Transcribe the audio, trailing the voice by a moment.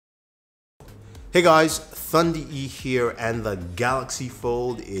Hey guys, Thunder E here, and the Galaxy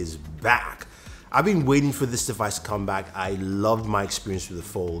Fold is back. I've been waiting for this device to come back. I loved my experience with the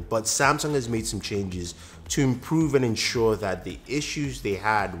Fold, but Samsung has made some changes to improve and ensure that the issues they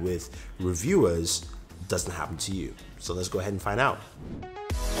had with reviewers doesn't happen to you. So let's go ahead and find out.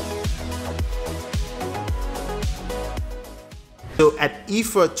 So at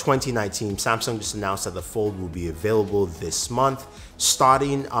IFA 2019, Samsung just announced that the Fold will be available this month,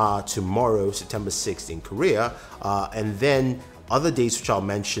 starting tomorrow, September 6th in Korea, and then other dates which I'll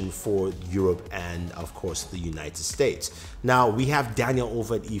mention for Europe and of course the United States. Now we have Daniel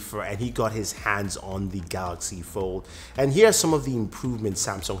over at IFA, and he got his hands on the Galaxy Fold, and here are some of the improvements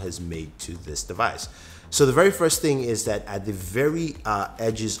Samsung has made to this device. So the very first thing is that at the very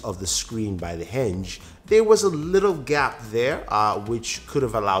edges of the screen by the hinge, there was a little gap there which could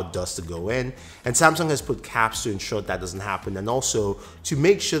have allowed dust to go in, and Samsung has put caps to ensure that doesn't happen, and also to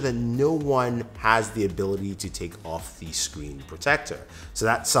make sure that no one has the ability to take off the screen protector. So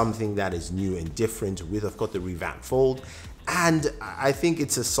that's something that is new and different with, of course, the revamped Fold. And I think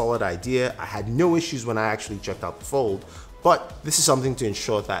it's a solid idea. I had no issues when I actually checked out the Fold, but this is something to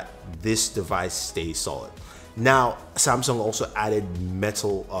ensure that this device stays solid. Now, Samsung also added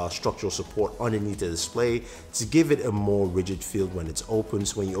metal structural support underneath the display to give it a more rigid feel when it's open.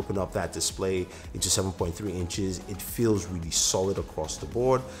 So when you open up that display into 7.3 inches, it feels really solid across the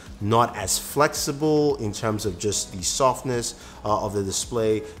board. Not as flexible in terms of just the softness of the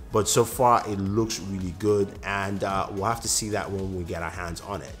display, but so far it looks really good, and we'll have to see that when we get our hands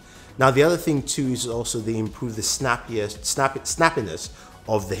on it. Now, the other thing too is also they improve the snappiness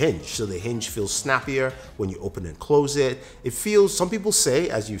of the hinge. So the hinge feels snappier when you open and close it. It feels, some people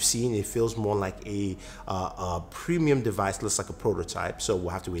say, as you've seen, it feels more like a premium device, looks like a prototype. So we'll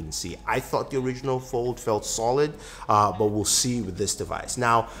have to wait and see. I thought the original Fold felt solid, but we'll see with this device.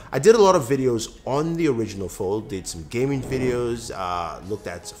 Now, I did a lot of videos on the original Fold, did some gaming videos, looked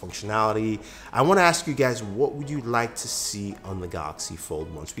at functionality. I want to ask you guys, what would you like to see on the Galaxy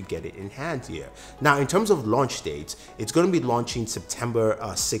Fold once we get it in hand here? Now, in terms of launch dates, it's going to be launching September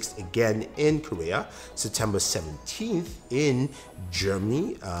 6th again in Korea, September 17th in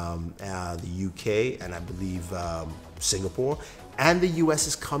Germany, the UK, and I believe Singapore, and the US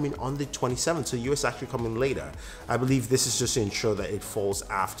is coming on the 27th. So US actually coming later. I believe this is just to ensure that it falls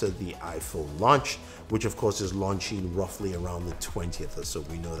after the iPhone launch, which of course is launching roughly around the 20th or so.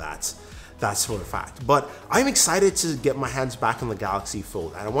 We know that's for a fact. But I'm excited to get my hands back on the Galaxy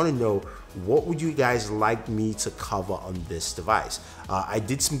Fold, and I want to know, what would you guys like me to cover on this device? I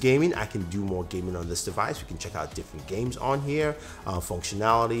did some gaming. I can do more gaming on this device. We can check out different games on here,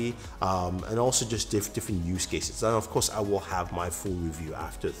 functionality, and also just different use cases. And of course, I will have my full review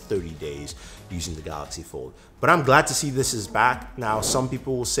after 30 days using the Galaxy Fold. But I'm glad to see this is back. Now, some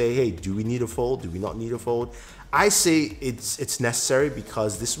people will say, hey, do we need a Fold? Do we not need a Fold? I say it's necessary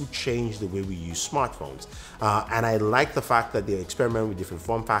because this will change the way we use smartphones. And I like the fact that they're experimenting with different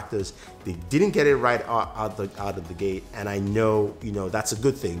form factors. They didn't get it right out of the gate, and I know, that's a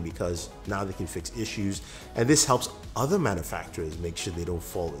good thing because now they can fix issues, and this helps other manufacturers make sure they don't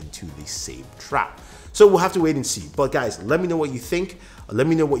fall into the same trap. So we'll have to wait and see. But guys, let me know what you think. Let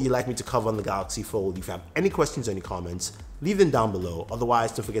me know what you'd like me to cover on the Galaxy Fold. If you have any questions or any comments, leave them down below.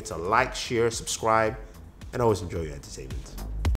 Otherwise, don't forget to like, share, subscribe, and always enjoy your entertainment.